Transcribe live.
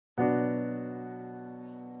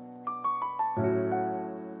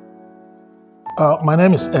My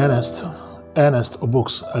name is Ernest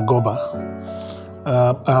Obukx Agoba.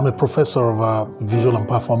 I'm a professor of visual and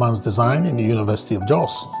performance design in the University of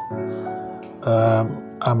Jos.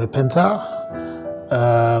 I'm a painter,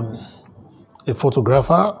 a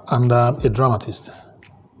photographer, and a dramatist.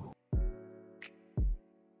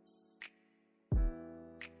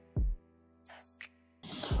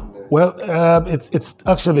 Well, it's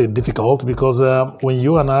actually difficult because when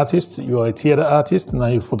you're an artist, you're a theater artist, and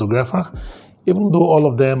you're a photographer, even though all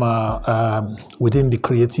of them are within the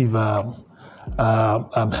creative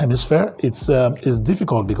hemisphere, it's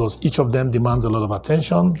difficult because each of them demands a lot of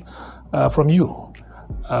attention from you.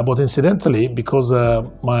 But incidentally, because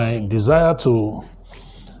my desire to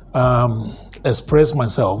express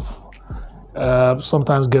myself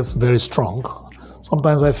sometimes gets very strong,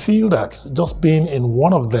 sometimes I feel that just being in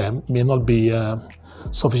one of them may not be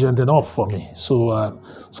sufficient enough for me. So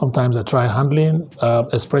sometimes I try handling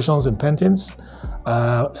expressions in paintings,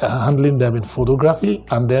 handling them in photography,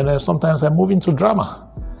 and then sometimes I move into drama.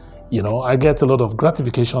 You know, I get a lot of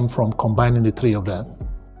gratification from combining the three of them.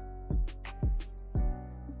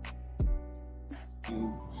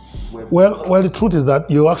 Well, the truth is that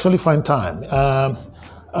you actually find time.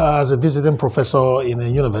 As a visiting professor in a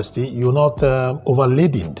university, you're not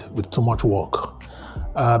overladen with too much work.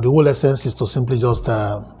 The whole essence is to simply just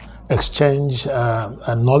exchange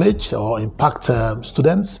knowledge or impact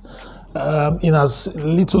students in as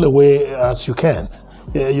little a way as you can.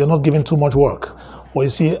 You're not giving too much work. Well, you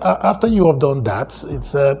see, after you have done that,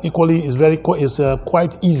 it's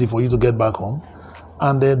quite easy for you to get back home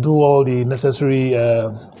and do all the necessary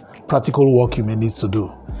practical work you may need to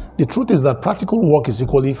do. The truth is that practical work is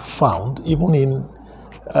equally found even in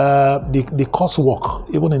the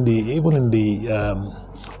coursework, even in the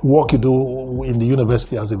work you do in the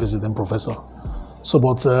university as a visiting professor. So,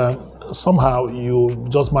 but somehow you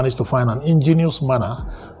just managed to find an ingenious manner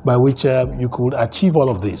by which you could achieve all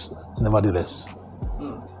of this, nevertheless.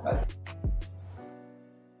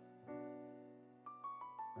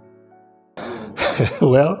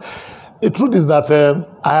 Well, the truth is that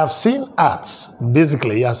I have seen art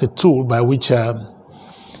basically as a tool by which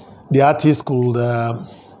the artist could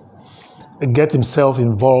get himself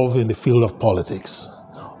involved in the field of politics.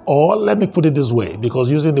 Or let me put it this way,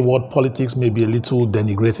 because using the word politics may be a little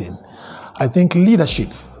denigrating. I think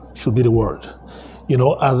leadership should be the word. You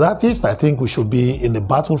know, as artists, I think we should be in the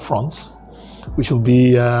battlefront. We should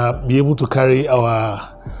be able to carry our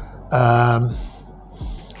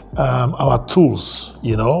tools,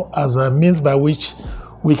 you know, as a means by which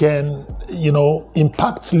we can, you know,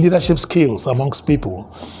 impact leadership skills amongst people.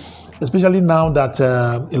 Especially now that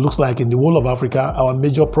it looks like in the whole of Africa, our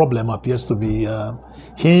major problem appears to be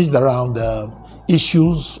hinged around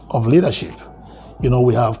issues of leadership. You know,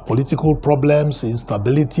 we have political problems,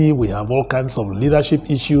 instability, we have all kinds of leadership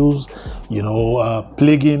issues, you know,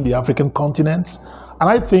 plaguing the African continent. And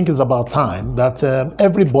I think it's about time that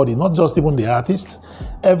everybody, not just even the artists,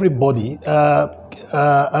 everybody,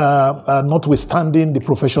 notwithstanding the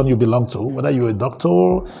profession you belong to, whether you're a doctor,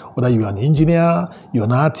 whether you're an engineer, you're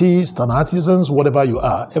an artist, an artisan, whatever you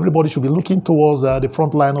are, everybody should be looking towards the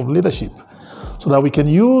front line of leadership so that we can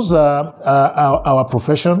use our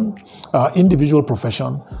profession, our individual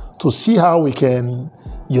profession, to see how we can,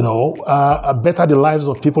 you know, better the lives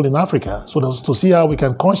of people in Africa, so that, to see how we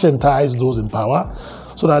can conscientize those in power,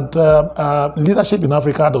 so that leadership in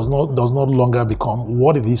Africa does not longer become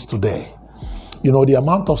what it is today. You know, the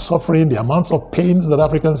amount of suffering, the amount of pains that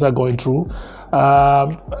Africans are going through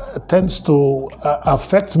tends to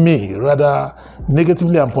affect me rather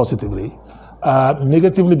negatively and positively.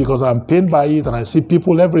 Negatively because I'm pained by it and I see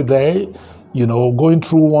people every day, you know, going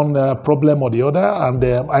through one problem or the other, and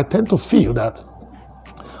I tend to feel that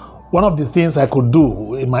one of the things I could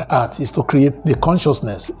do in my art is to create the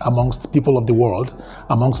consciousness amongst people of the world,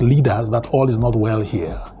 amongst leaders, that all is not well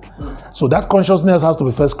here. So that consciousness has to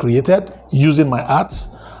be first created using my art,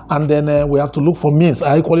 and then we have to look for means.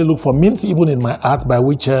 I equally look for means even in my art by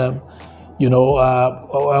which, you know,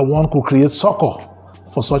 one could create succor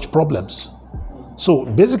for such problems. So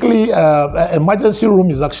basically, emergency room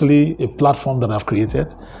is actually a platform that I've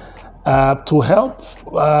created to help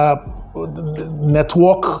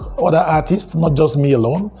network other artists, not just me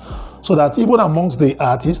alone, so that even amongst the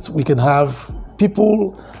artists, we can have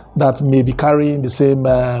people that may be carrying the same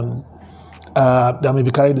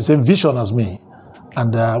vision as me,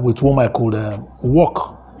 and with whom I could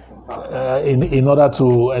work in order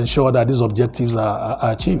to ensure that these objectives are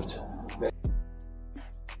achieved.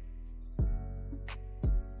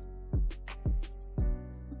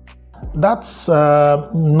 that's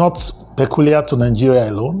not peculiar to Nigeria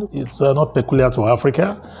alone. It's not peculiar to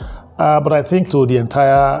Africa. But I think to the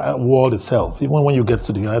entire world itself, even when you get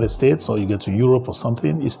to the United States or you get to Europe or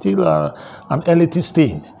something, it's still an elitist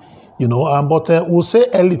thing, you know. But we'll say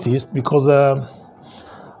elitist because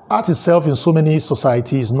art itself in so many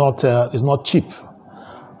societies is not cheap,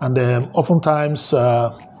 and oftentimes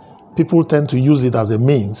people tend to use it as a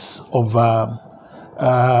means of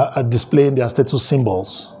displaying their status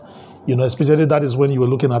symbols. You know, especially that is when you were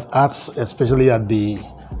looking at arts, especially at the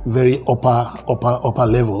very upper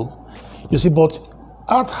level. You see, but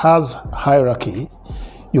art has hierarchy.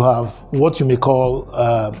 You have what you may call,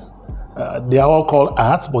 they are all called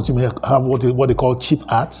art, but you may have what they call cheap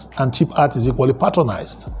art, and cheap art is equally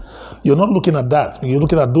patronized. You're not looking at that. You're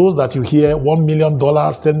looking at those that you hear $1 million,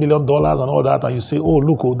 $10 million, and all that, and you say, oh,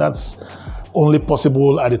 look, oh, that's only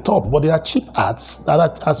possible at the top. But there are cheap arts that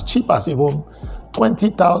are as cheap as even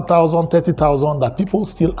 20,000, 30,000 that people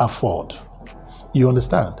still afford. You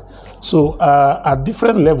understand? So at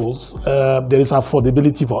different levels, there is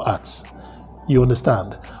affordability for arts. You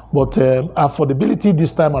understand? But affordability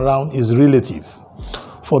this time around is relative.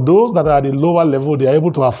 For those that are at the lower level, they are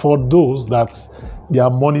able to afford those that their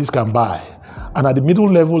monies can buy. And at the middle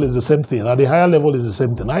level is the same thing. At the higher level is the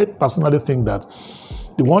same thing. I personally think that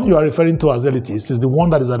the one you are referring to as elitist is the one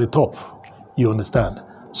that is at the top. You understand?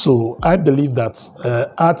 So I believe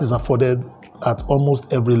that art is afforded at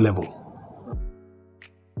almost every level.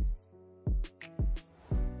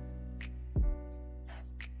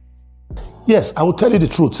 Yes, I will tell you the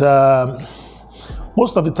truth.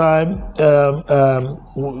 Most of the time,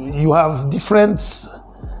 you have different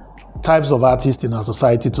types of artists in our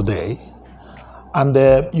society today. And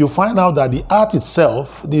you find out that the art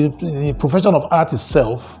itself, the profession of art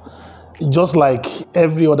itself, just like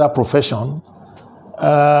every other profession,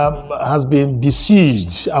 has been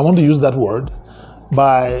besieged, I want to use that word,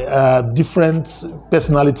 by different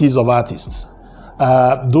personalities of artists.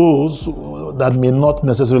 Those that may not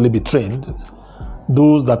necessarily be trained,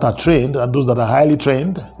 those that are trained and those that are highly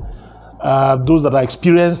trained, those that are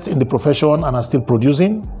experienced in the profession and are still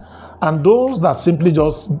producing, and those that simply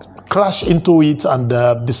just crash into it and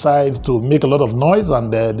decide to make a lot of noise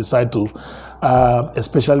and decide to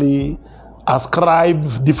especially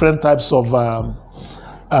ascribe different types of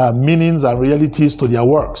meanings and realities to their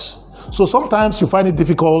works. So sometimes you find it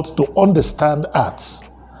difficult to understand art.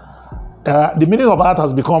 The meaning of art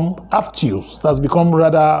has become obtuse, has become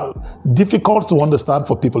rather difficult to understand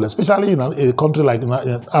for people, especially in a country like in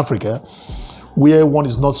Africa, where one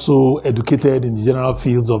is not so educated in the general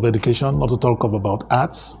fields of education, not to talk about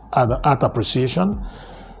arts and art appreciation.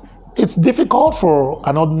 It's difficult for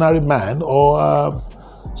an ordinary man or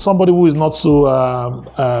somebody who is not so,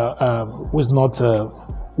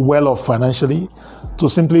 well off financially, to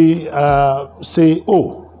simply say,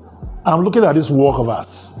 oh, I'm looking at this work of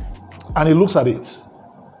art. And he looks at it.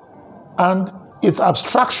 And it's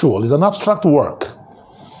abstractual, it's an abstract work.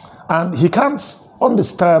 And he can't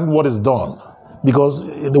understand what is done. Because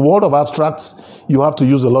in the world of abstracts, you have to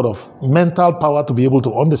use a lot of mental power to be able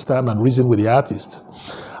to understand and reason with the artist.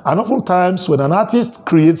 And oftentimes, when an artist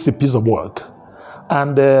creates a piece of work,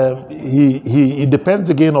 and he depends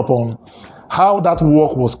again upon how that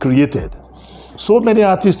work was created. So many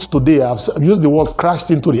artists today have used the word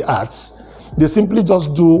crashed into the arts. They simply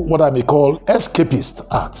just do what I may call escapist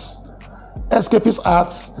arts. Escapist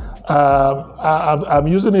arts, I'm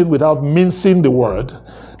using it without mincing the word,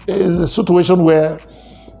 is a situation where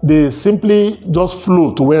they simply just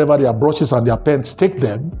flow to wherever their brushes and their pens take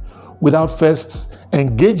them without first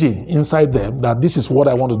engaging inside them that this is what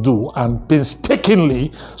I want to do and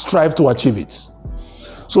painstakingly strive to achieve it.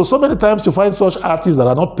 So many times you find such artists that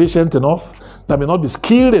are not patient enough, that may not be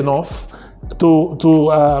skilled enough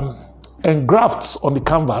to engraft on the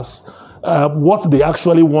canvas what they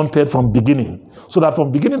actually wanted from beginning, so that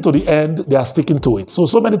from beginning to the end they are sticking to it.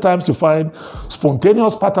 So many times you find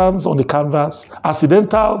spontaneous patterns on the canvas,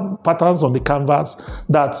 accidental patterns on the canvas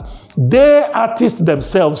that they artists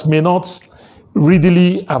themselves may not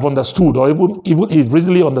readily have understood or even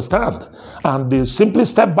readily understand, and they simply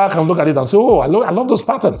step back and look at it and say, oh, I love those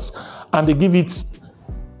patterns, and they give it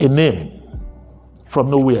a name from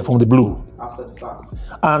nowhere, from the blue, after the fact,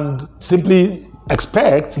 and simply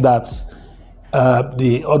expect that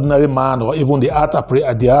the ordinary man or even the art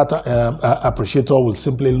appreciator will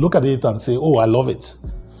simply look at it and say, oh, I love it.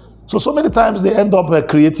 So many times they end up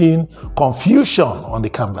creating confusion on the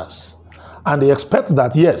canvas. And they expect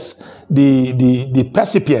that, yes, the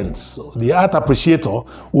percipient, the art appreciator,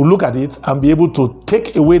 will look at it and be able to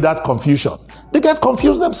take away that confusion. They get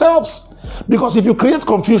confused themselves. Because if you create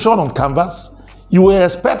confusion on canvas, you will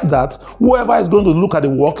expect that whoever is going to look at the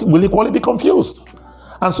work will equally be confused.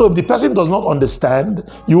 And so if the person does not understand,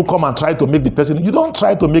 you come and try to make the person, you don't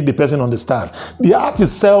try to make the person understand. The art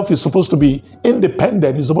itself is supposed to be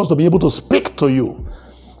independent. It's supposed to be able to speak to you.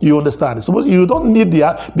 You understand? It's supposed, you don't need the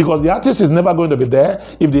art, because the artist is never going to be there.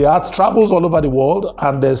 If the art travels all over the world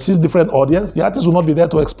and sees different audience, the artist will not be there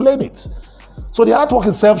to explain it. So the artwork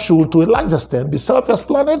itself should, to a large extent, be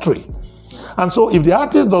self-explanatory. And so if the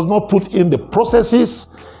artist does not put in the processes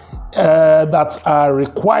that are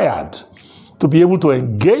required to be able to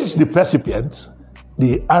engage the recipient,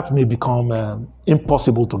 the art may become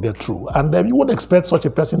impossible to get through. And then you would expect such a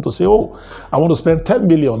person to say, oh, I want to spend 10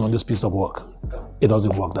 million on this piece of work. It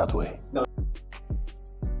doesn't work that way. No.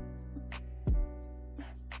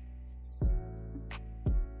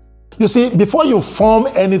 You see, before you form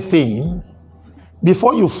anything,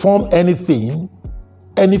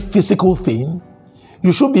 any physical thing,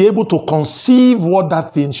 you should be able to conceive what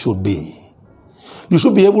that thing should be. You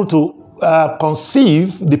should be able to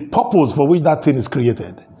conceive the purpose for which that thing is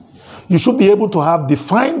created. You should be able to have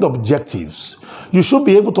defined objectives. You should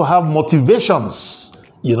be able to have motivations,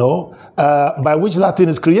 by which that thing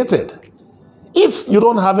is created. If you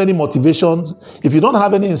don't have any motivations, if you don't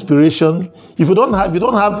have any inspiration, if you don't have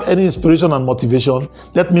any inspiration and motivation,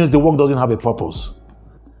 that means the work doesn't have a purpose.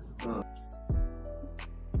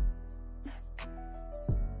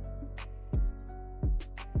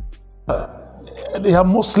 They are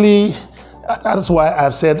mostly, that's why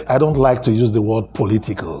I've said I don't like to use the word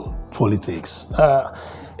politics.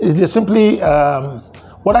 It's simply,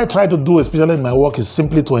 what I try to do, especially in my work, is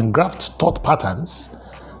simply to engraft thought patterns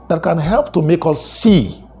that can help to make us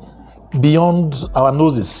see beyond our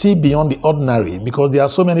noses, see beyond the ordinary, because there are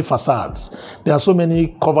so many facades, there are so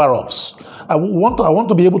many cover-ups. I want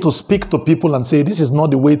to be able to speak to people and say, this is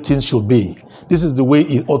not the way things should be. This is the way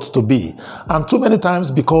it ought to be. And too many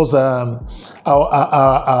times, because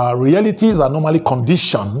our realities are normally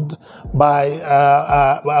conditioned by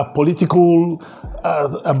the political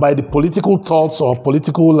thoughts or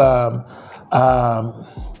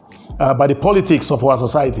by the politics of our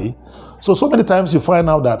society. So many times you find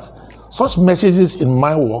out that such messages in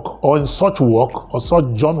my work or in such work or such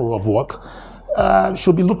genre of work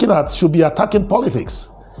should be attacking politics.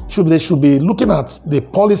 They should be looking at the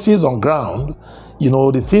policies on ground,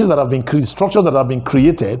 the things that have been created, structures that have been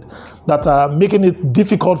created that are making it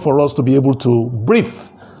difficult for us to be able to breathe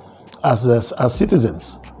as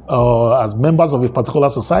citizens or as members of a particular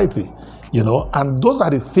society, and those are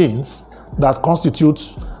the things that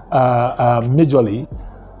constitute majorly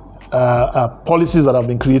policies that have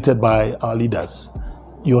been created by our leaders.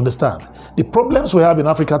 You understand? The problems we have in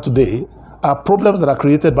Africa today are problems that are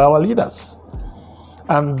created by our leaders.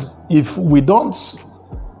 And if we don't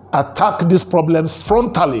attack these problems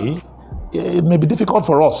frontally, it may be difficult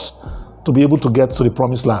for us to be able to get to the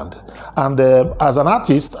promised land. And as an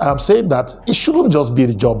artist, I'm saying that it shouldn't just be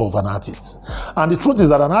the job of an artist. And the truth is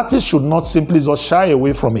that an artist should not simply just shy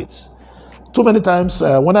away from it. Too many times,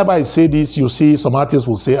 whenever I say this, you see some artists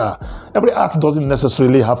will say, every art doesn't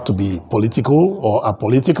necessarily have to be political or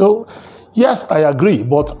apolitical. Yes, I agree,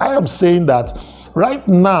 but I am saying that right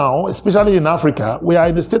now, especially in Africa, we are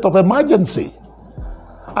in a state of emergency.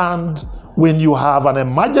 And when you have an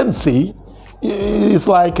emergency, it's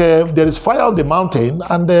like there is fire on the mountain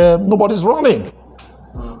and nobody's running.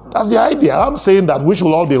 That's the idea. I'm saying that we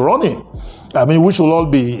should all be running. I mean, we should all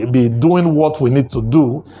be doing what we need to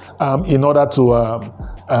do in order to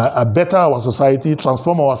better our society,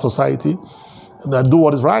 transform our society, and do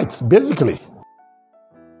what is right, basically.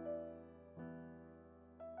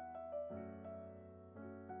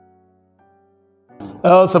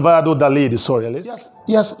 Salvador Dali, the surrealist.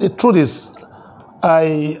 Yes, the truth is,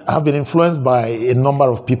 I have been influenced by a number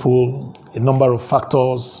of people, a number of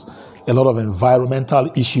factors, a lot of environmental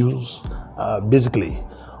issues, basically.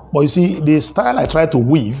 But you see, the style I try to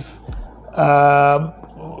weave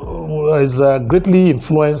is greatly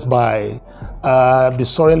influenced by the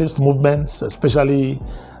surrealist movement, especially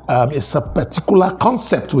it's a particular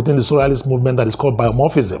concept within the surrealist movement that is called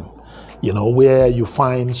biomorphism, where you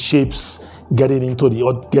find shapes getting into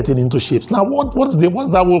shapes. Now, what's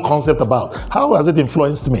that whole concept about? How has it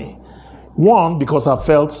influenced me? One, because I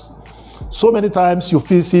felt so many times you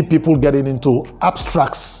see people getting into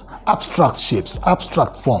abstract shapes,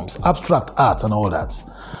 abstract forms, abstract art and all that.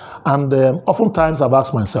 And oftentimes I've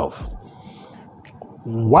asked myself,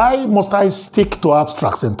 why must I stick to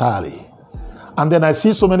abstracts entirely? And then I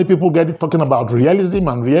see so many people talking about realism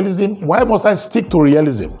and realism. Why must I stick to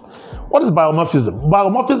realism? What is biomorphism?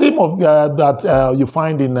 Biomorphism that you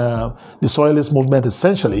find in the surrealist movement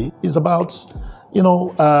essentially is about,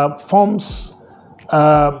 forms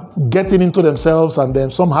getting into themselves and then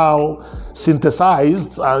somehow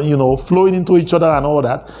synthesized, flowing into each other and all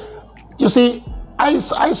that. You see, I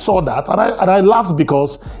saw that and I laughed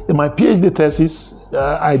because in my PhD thesis,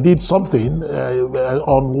 I did something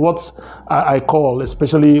on what I call,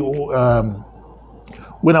 especially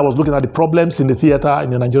when I was looking at the problems in the theater,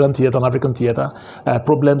 in the Nigerian theater and African theater,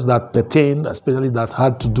 problems that pertain, especially that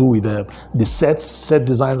had to do with the set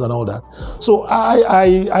designs and all that. So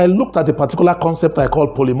I looked at a particular concept I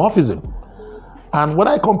call polymorphism. And when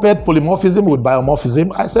I compared polymorphism with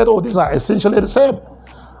biomorphism, I said, oh, these are essentially the same.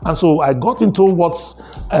 And so I got into what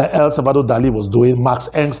El Salvador Dali was doing, Max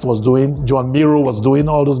Ernst was doing, Joan Miro was doing,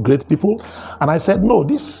 all those great people. And I said, no,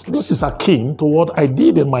 this is akin to what I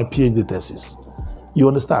did in my PhD thesis. You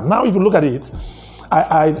understand? Now, if you look at it,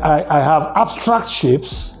 I have abstract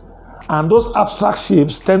shapes, and those abstract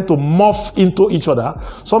shapes tend to morph into each other.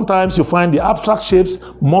 Sometimes you find the abstract shapes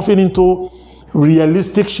morphing into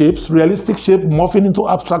realistic shapes morphing into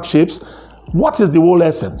abstract shapes. What is the whole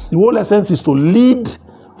essence? The whole essence is to lead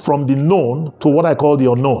from the known to what I call the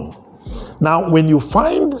unknown. Now, when you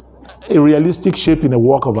find a realistic shape in a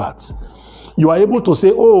work of art, you are able to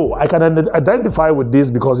say, oh, I can identify with this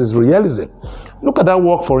because it's realism. Look at that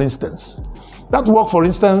work, for instance. That work, for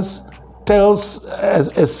instance, tells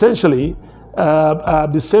essentially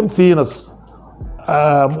the same thing as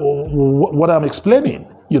what I'm explaining.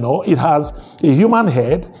 It has a human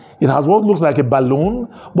head, it has what looks like a balloon,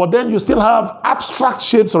 but then you still have abstract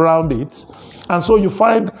shapes around it. And so you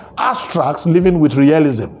find abstracts living with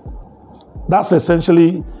realism. That's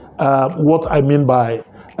essentially what I mean by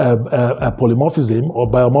polymorphism or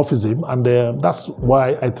biomorphism, and that's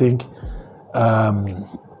why I think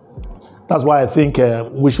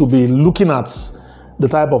we should be looking at the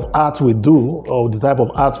type of art we do or the type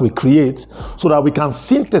of art we create, so that we can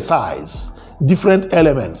synthesize different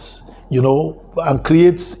elements, and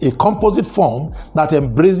creates a composite form that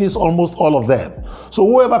embraces almost all of them. So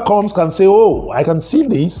whoever comes can say, oh, I can see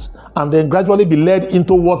this, and then gradually be led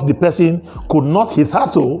into what the person could not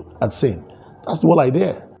hitherto have seen. That's the whole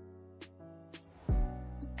idea.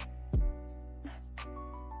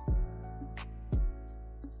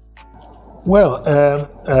 Well,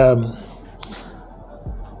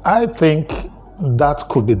 I think that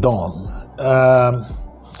could be done.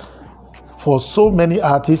 For so many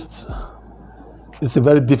artists, it's a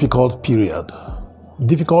very difficult period.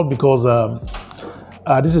 Difficult because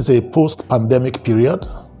this is a post-pandemic period.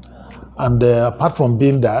 And apart from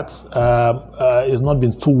being that, it's not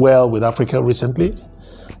been too well with Africa recently,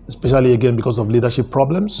 especially again because of leadership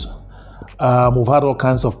problems. We've had all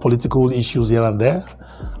kinds of political issues here and there.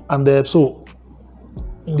 And so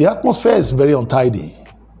the atmosphere is very untidy.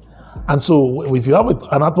 And so if you have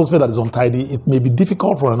an atmosphere that is untidy, it may be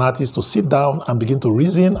difficult for an artist to sit down and begin to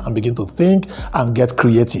reason and begin to think and get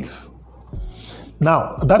creative.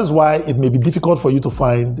 Now, that is why it may be difficult for you to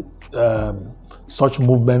find such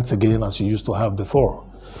movements again as you used to have before.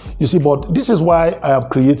 You see, but this is why I am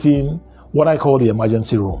creating what I call the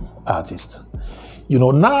emergency room artist.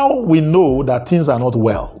 Now we know that things are not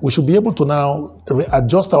well. We should be able to now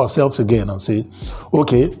adjust ourselves again and say,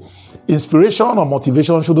 okay, inspiration or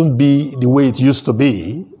motivation shouldn't be the way it used to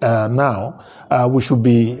be now. We should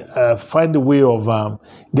be find a way of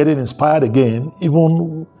getting inspired again,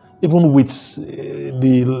 even with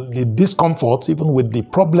the discomforts, even with the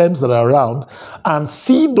problems that are around, and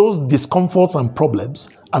see those discomforts and problems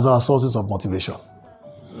as our sources of motivation.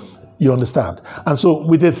 You understand? And so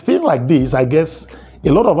with a thing like this, I guess a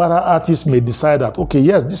lot of other artists may decide that, okay,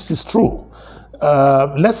 yes, this is true.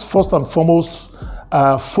 Let's first and foremost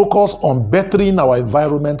focus on bettering our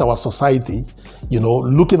environment, our society,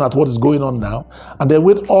 looking at what is going on now. And then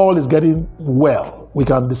when all is getting well, we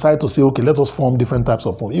can decide to say, okay, let us form different types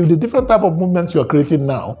of movements. If the different type of movements you are creating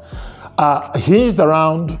now are hinged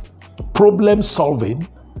around problem solving,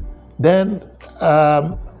 then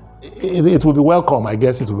it will be welcome. I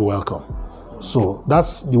guess it will be welcome. So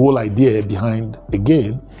that's the whole idea behind,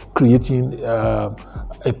 again, creating a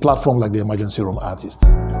platform like the Emergency Room Artist.